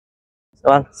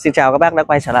Vâng, xin chào các bác đã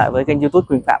quay trở lại với kênh YouTube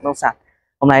Quỳnh Phạm Nông Sản.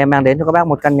 Hôm nay em mang đến cho các bác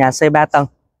một căn nhà xây 3 tầng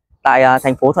tại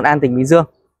thành phố Thuận An, tỉnh Bình Dương.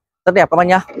 Rất đẹp các bác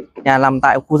nhá. Nhà nằm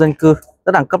tại khu dân cư,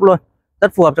 rất đẳng cấp luôn,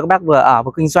 rất phù hợp cho các bác vừa ở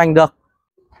vừa kinh doanh được.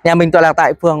 Nhà mình tọa lạc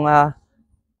tại phường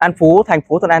An Phú, thành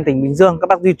phố Thuận An, tỉnh Bình Dương. Các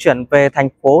bác di chuyển về thành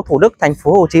phố Thủ Đức, thành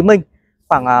phố Hồ Chí Minh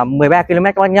khoảng 13 km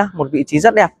các bác nhá. Một vị trí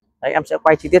rất đẹp. Đấy, em sẽ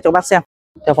quay chi tiết cho các bác xem.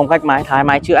 Theo phong cách mái Thái,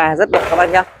 mái chữ A rất đẹp các bác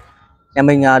nhá. Nhà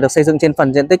mình được xây dựng trên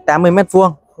phần diện tích 80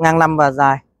 m², ngang 5 và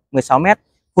dài 16 m,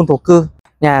 phun thổ cư.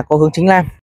 Nhà có hướng chính lam,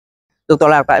 được tọa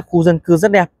lạc tại khu dân cư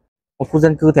rất đẹp, một khu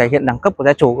dân cư thể hiện đẳng cấp của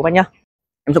gia chủ các bác nhé.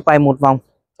 Em sẽ quay một vòng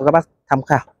cho các bác tham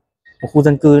khảo một khu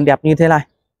dân cư đẹp như thế này.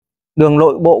 Đường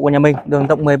nội bộ của nhà mình, đường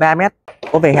rộng 13 m,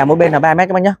 có vỉa hè mỗi bên là 3 m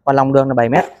các bác nhé, và lòng đường là 7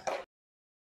 m.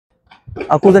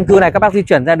 Ở khu dân cư này các bác di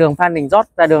chuyển ra đường Phan Đình Giót,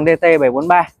 ra đường DT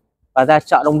 743 và ra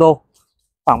chợ Đông Đô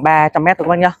khoảng 300 m thôi các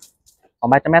bác nhé, khoảng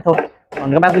 300 m thôi.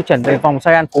 Còn các bác di chuyển về vòng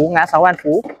xoay An Phú, ngã 6 An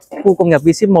Phú, khu công nghiệp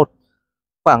V-Ship 1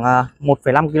 khoảng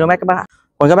 1,5 km các bác.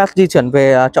 Còn các bác di chuyển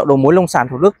về chợ đầu mối nông sản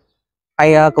Thủ Đức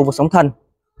hay cầu vượt sóng Thần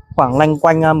khoảng loanh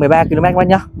quanh 13 km các bác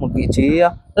nhá. Một vị trí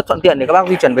rất thuận tiện để các bác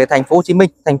di chuyển về thành phố Hồ Chí Minh,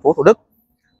 thành phố Thủ Đức.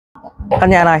 Căn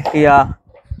nhà này thì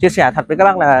chia sẻ thật với các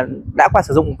bác là đã qua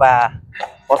sử dụng và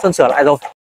có sơn sửa lại rồi,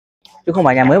 chứ không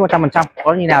phải nhà mới 100%.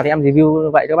 Có như nào thì em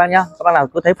review vậy cho các bác nhá. Các bác nào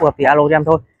cứ thấy phù hợp thì alo cho em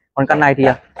thôi. Còn căn này thì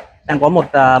đang có một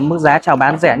mức giá chào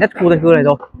bán rẻ nhất khu dân cư này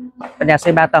rồi. Căn nhà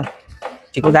xây 3 tầng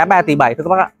chỉ có giá 3,7 tỷ thôi các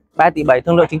bác ạ. 3,7 tỷ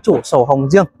thương lượng chính chủ, sổ hồng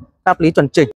riêng, pháp lý chuẩn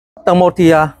chỉnh. Tầng 1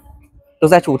 thì được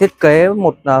gia chủ thiết kế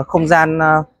một không gian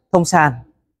thông sàn,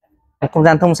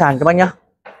 các bác nhá.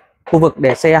 Khu vực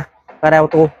để xe, gara ô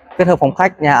tô, kết hợp phòng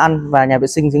khách, nhà ăn và nhà vệ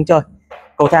sinh giếng trời,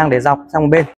 cầu thang để dọc sang một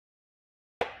bên.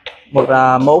 Một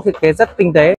mẫu thiết kế rất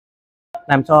tinh tế,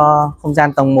 làm cho không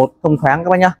gian tầng 1 thông thoáng các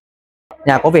bác nhá.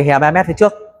 Nhà có vỉa hè 3 m phía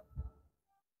trước,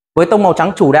 với tông màu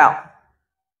trắng chủ đạo,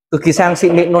 cực kỳ sang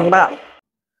xịn mịn luôn các bác ạ.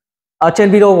 Ở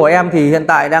trên video của em thì hiện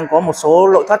tại đang có một số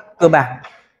nội thất cơ bản,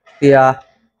 thì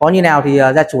có như nào thì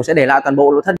gia chủ sẽ để lại toàn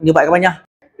bộ nội thất như vậy các bác nhá.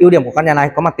 Ưu điểm của căn nhà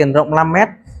này có mặt tiền rộng 5 m,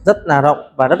 rất là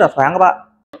rộng và rất là thoáng các bạn.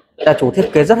 Gia chủ thiết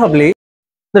kế rất hợp lý.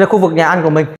 Đây là khu vực nhà ăn của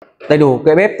mình, đầy đủ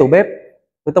kệ bếp, tủ bếp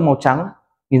với tông màu trắng,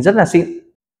 nhìn rất là xịn.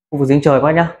 Khu vực giếng trời các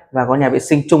bác nhá, và có nhà vệ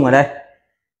sinh chung ở đây,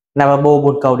 lavabo,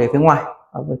 bồn cầu để phía ngoài,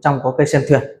 ở bên trong có cây sen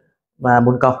thuyền và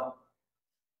bồn cầu.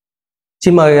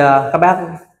 Xin mời các bác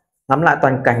ngắm lại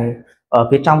toàn cảnh ở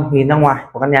phía trong nhìn ra ngoài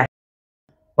của căn nhà.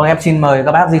 Vâng, em xin mời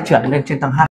các bác di chuyển lên trên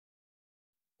tầng 2.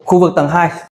 Khu vực tầng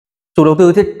 2, chủ đầu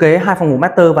tư thiết kế 2 phòng ngủ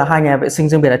master và 2 nhà vệ sinh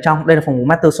riêng biệt ở trong. Đây là phòng ngủ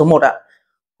master số 1 ạ.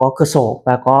 Có cửa sổ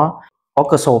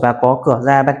và có cửa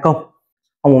ra ban công.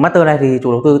 Phòng ngủ master này thì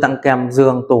chủ đầu tư tặng kèm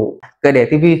giường, tủ, kệ để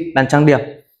tivi, bàn trang điểm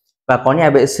và có nhà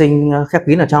vệ sinh khép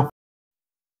kín ở trong.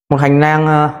 Một hành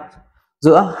lang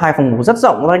giữa 2 phòng ngủ rất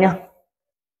rộng các bác nhé.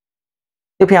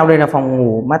 Tiếp theo đây là phòng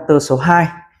ngủ master số 2.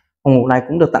 Phòng ngủ này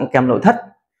cũng được tặng kèm nội thất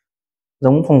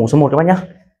giống phòng ngủ số 1 các bác nhé.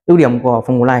 Ưu điểm của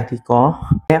phòng ngủ này thì có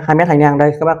 2 mét hành lang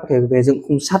đây, các bác có thể về dựng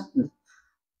khung sắt,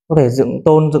 có thể dựng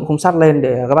khung sắt lên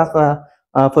để các bác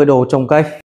phơi đồ, trồng cây.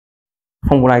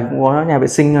 Phòng ngủ này cũng có nhà vệ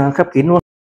sinh khép kín luôn.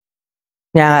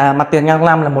 Nhà mặt tiền ngang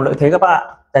 5 là một lợi thế các bác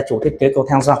ạ. Gia chủ thiết kế cầu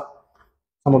thang dọc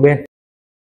sang một bên.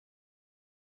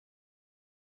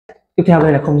 Tiếp theo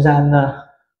đây là không gian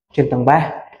trên tầng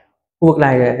 3. Khu vực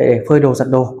này để phơi đồ, giặt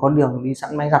đồ, có đường đi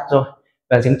sẵn máy giặt rồi,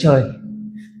 và giếng trời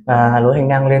và lối hành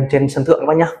lang lên trên sân thượng các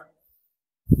bác nhá.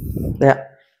 Đây ạ,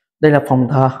 đây là phòng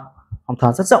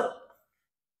thờ rất rộng.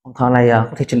 Phòng thờ này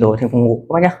có thể chuyển đổi thành phòng ngủ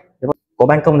các bác nhá. Có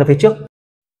ban công ra phía trước,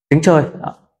 giếng trời,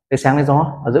 để sáng lấy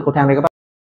gió ở giữa cầu thang đây các bác.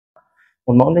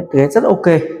 Một mẫu thiết kế rất ok,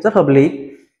 rất hợp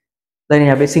lý. Đây là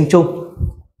nhà vệ sinh chung.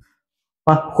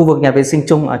 Khu vực nhà vệ sinh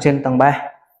chung ở trên tầng 3.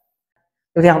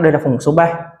 Tiếp theo đây là phòng ngủ số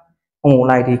 3. Phòng ngủ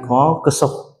này thì có cửa sổ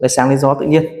để sáng lấy gió tự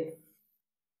nhiên.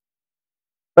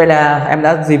 Vậy là em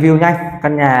đã review nhanh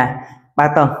căn nhà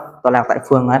 3 tầng tọa lạc tại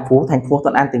phường An Phú, thành phố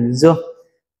Thuận An, tỉnh Bình Dương.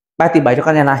 3,7 tỷ cho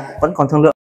căn nhà này, vẫn còn thương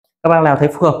lượng. Các bác nào thấy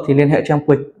phù hợp thì liên hệ cho em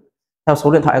Quỳnh theo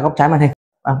số điện thoại ở góc trái màn hình.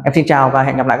 Em xin chào và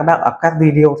hẹn gặp lại các bác ở các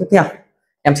video tiếp theo.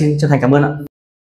 Em xin chân thành cảm ơn ạ.